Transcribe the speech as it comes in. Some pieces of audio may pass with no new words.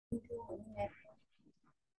Okay,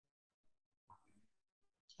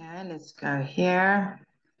 let's go here.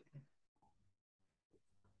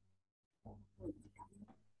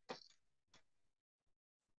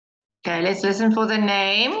 Okay, let's listen for the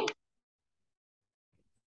name.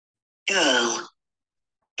 Girl.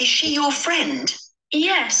 Is she your friend?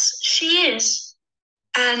 Yes, she is.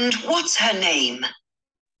 And what's her name?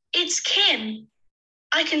 It's Kim.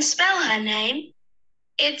 I can spell her name.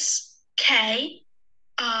 It's K-I-M.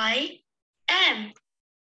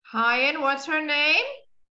 Huyen, what's her name?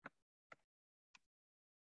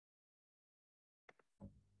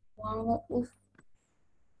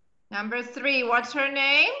 Number 3, what's her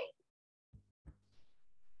name?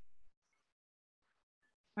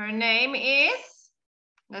 Her name is?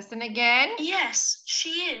 Listen again. Yes, she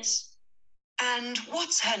is. And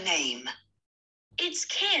what's her name? It's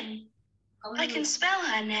Kim. I can spell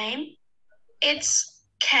her name. It's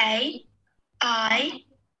K-I-M.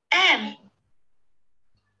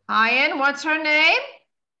 Huyen, what's her name?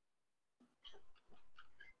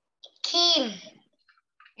 Kim.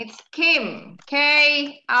 It's Kim.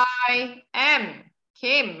 K-I-M.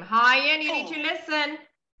 Kim. Huyen, you need to listen.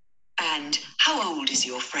 And how old is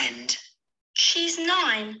your friend? She's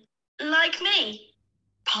 9, like me.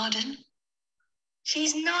 Pardon?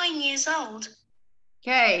 She's 9 years old.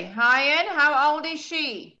 Okay, Huyen, how old is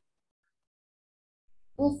she?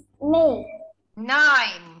 It's me.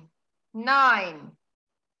 9. 9.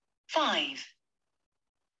 5.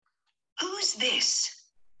 Who's this?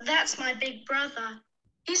 That's my big brother.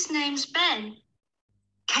 His name's Ben.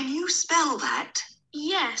 Can you spell that?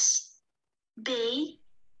 Yes. B-E-N.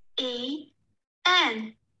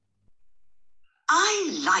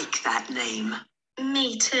 I like that name.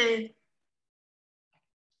 Me too.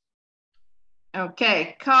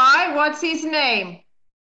 Okay, Khai, what's his name?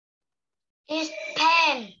 It's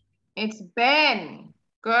pen. It's Ben.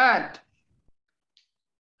 Good.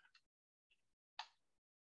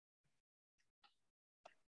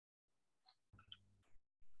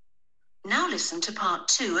 Now listen to part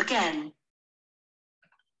 2 again.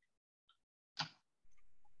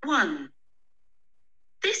 1.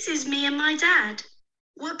 This is me and my dad.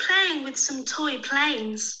 We're playing with some toy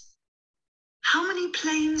planes. How many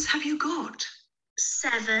planes have you got?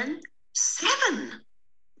 7. 7.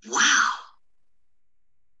 Wow.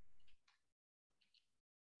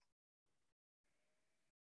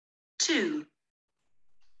 2.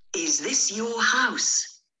 Is this your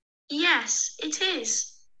house? Yes, it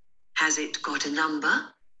is. Has it got a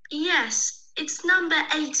number? Yes, it's number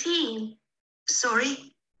 18.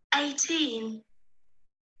 Sorry? 18.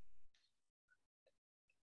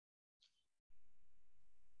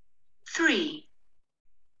 3.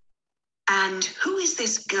 And who is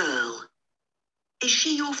this girl? Is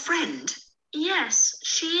she your friend? Yes,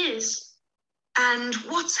 she is. And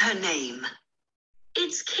what's her name?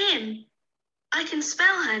 It's Kim. I can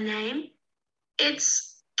spell her name.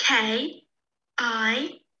 It's K-I-M.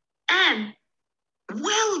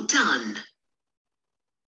 Well done.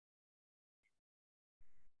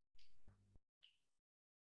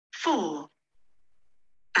 4.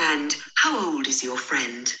 And how old is your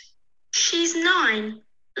friend? She's 9,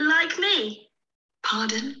 like me.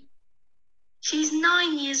 Pardon? She's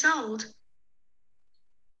 9 years old.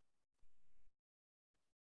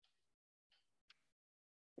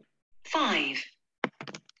 5.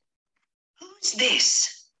 Who's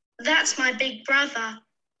this? That's my big brother.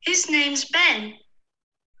 His name's Ben.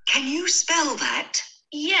 Can you spell that?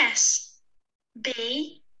 Yes.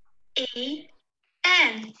 B-E-N.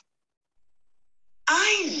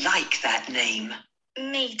 I like that name.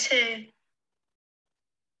 Me too.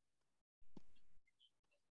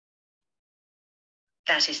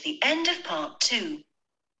 That is the end of part 2.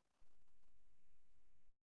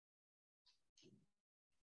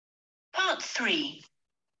 Part 3.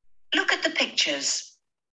 Look at the pictures.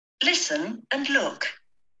 Listen and look.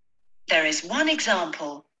 There is one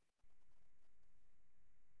example.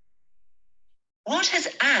 What has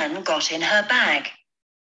Anne got in her bag?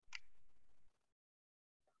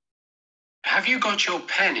 Have you got your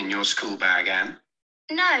pen in your school bag, Anne?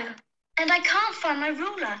 No, and I can't find my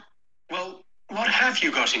ruler. Well, what have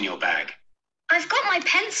you got in your bag? I've got my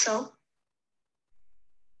pencil.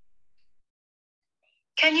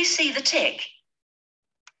 Can you see the tick?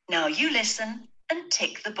 Now you listen and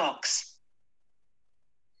tick the box.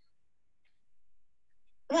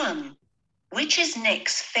 1. Which is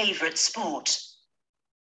Nick's favourite sport?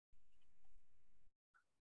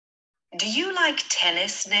 Do you like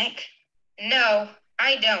tennis, Nick? No,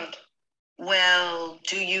 I don't. Well,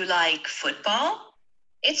 do you like football?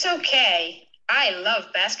 It's okay. I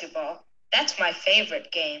love basketball. That's my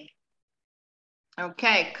favorite game.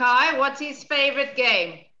 Okay, Khai, what's his favorite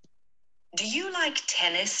game? Do you like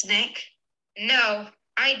tennis, Nick? No,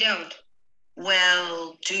 I don't.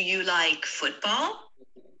 Well, do you like football?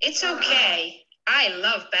 It's okay. I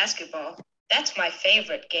love basketball. That's my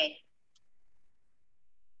favorite game.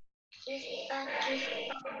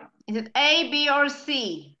 Is it A, B, or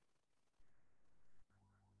C?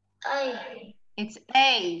 A. It's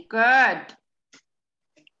A. Good.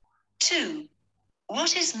 2.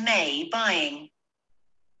 What is May buying?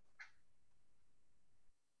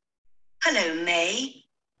 Hello, May.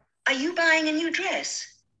 Are you buying a new dress?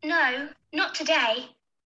 No, not today.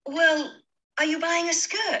 Well, are you buying a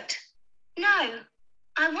skirt? No,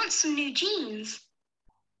 I want some new jeans.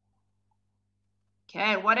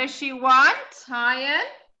 Okay, what does she want, Huyen?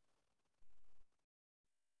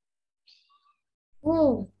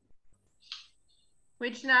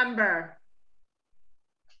 Which number?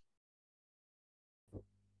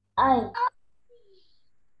 A.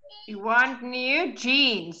 You want new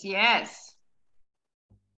jeans, yes.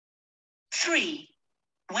 3.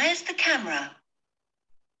 Where's the camera?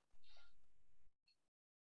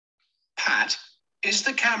 Pat, is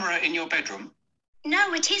the camera in your bedroom?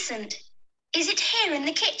 No, it isn't. Is it here in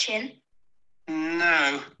the kitchen?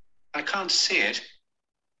 No, I can't see it.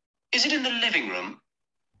 Is it in the living room?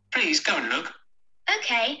 Please go and look.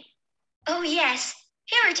 Okay. Oh, yes,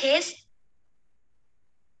 here it is.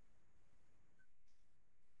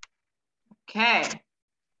 Okay.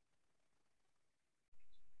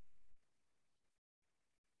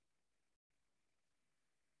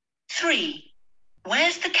 Three.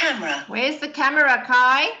 Where's the camera? Where's the camera,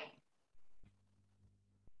 Khai?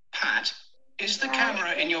 Pat, is the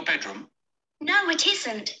camera in your bedroom? No, it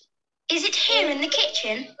isn't. Is it here in the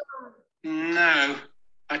kitchen? No,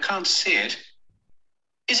 I can't see it.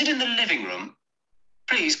 Is it in the living room?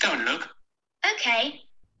 Please go and look. Okay.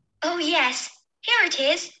 Oh, yes, here it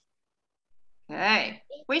is. Okay.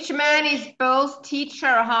 Which man is Bill's teacher,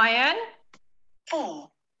 Huyen? 4.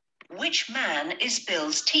 Which man is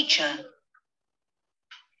Bill's teacher?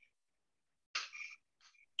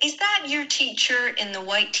 Is that your teacher in the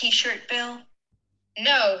white t-shirt, Bill?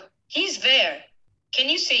 No, he's there. Can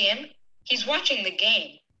you see him? He's watching the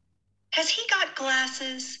game. Has he got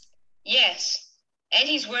glasses? Yes, and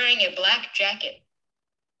he's wearing a black jacket.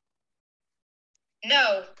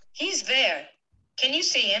 No, he's there. Can you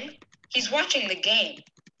see him? He's watching the game.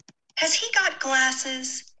 Has he got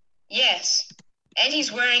glasses? Yes, and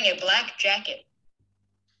he's wearing a black jacket.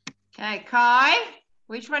 Okay, Khai,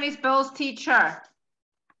 which one is Bill's teacher?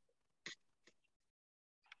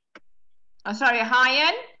 Oh, sorry,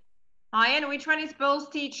 Huyen. Huyen, which one is Bill's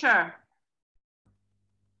teacher?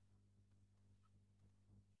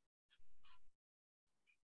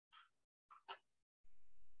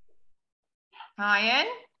 Huyen?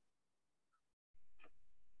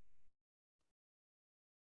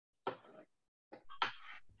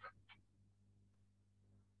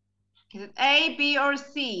 Is it A, B, or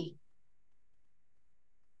C?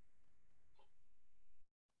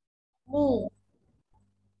 B.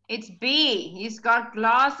 It's B. He's got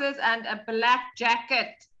glasses and a black jacket.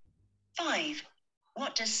 5.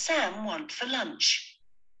 What does Sam want for lunch?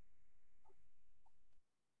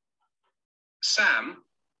 Sam,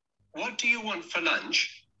 what do you want for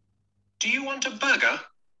lunch? Do you want a burger?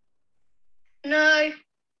 No.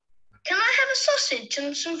 Can I have a sausage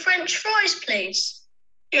and some French fries, please?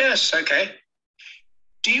 Yes, okay.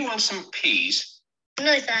 Do you want some peas?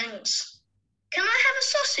 No, thanks. Can I have a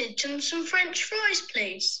sausage and some French fries,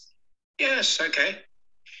 please? Yes, okay.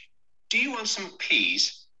 Do you want some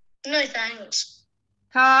peas? No, thanks.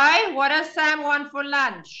 Khai, what does Sam want for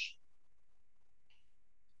lunch?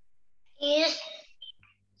 Is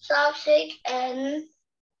sausage and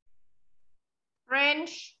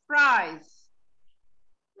French fries.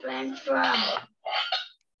 French fries.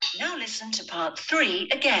 Now listen to part 3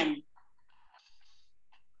 again.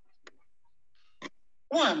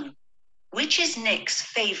 1. Which is Nick's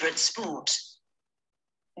favorite sport?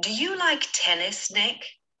 Do you like tennis, Nick?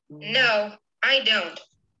 No, I don't.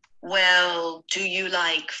 Well, do you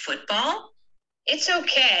like football? It's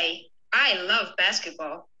okay. I love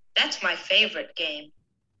basketball. That's my favorite game.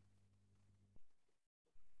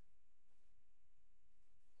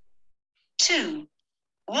 2.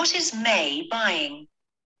 What is May buying?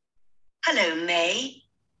 Hello, May.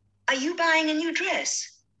 Are you buying a new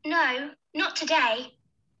dress? No, not today.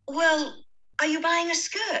 Well, are you buying a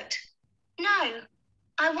skirt? No,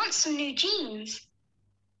 I want some new jeans.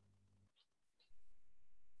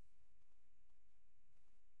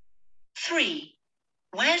 3.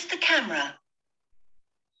 Where's the camera?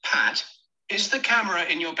 Pat, is the camera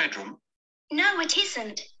in your bedroom? No, it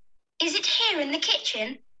isn't. Is it here in the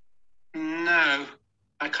kitchen? No,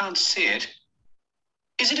 I can't see it.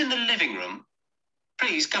 Is it in the living room?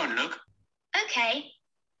 Please go and look. Okay.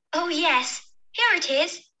 Oh, yes. Here it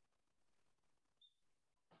is.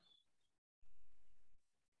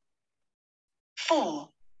 Four.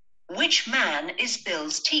 Which man is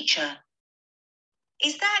Bill's teacher?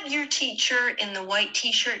 Is that your teacher in the white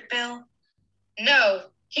t-shirt, Bill? No,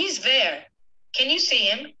 he's there. Can you see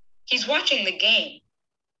him? He's watching the game.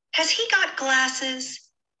 Has he got glasses?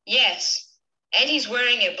 Yes, and he's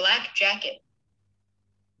wearing a black jacket.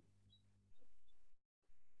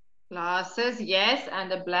 Glasses, yes,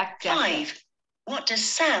 and a black jacket. 5. What does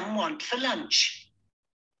Sam want for lunch?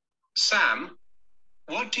 Sam,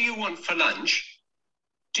 what do you want for lunch?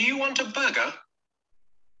 Do you want a burger?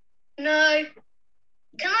 No.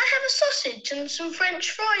 Can I have a sausage and some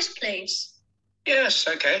French fries, please? Yes,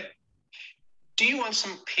 okay. Do you want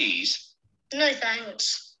some peas? No,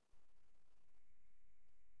 thanks.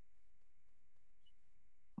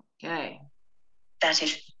 Okay, That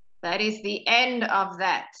is that is the end of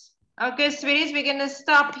that. Okay, sweeties, we're gonna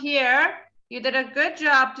stop here. You did a good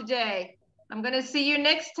job today. I'm gonna see you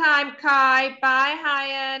next time, Khai. Bye,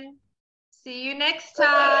 Huyen. See you next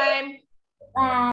time. Bye.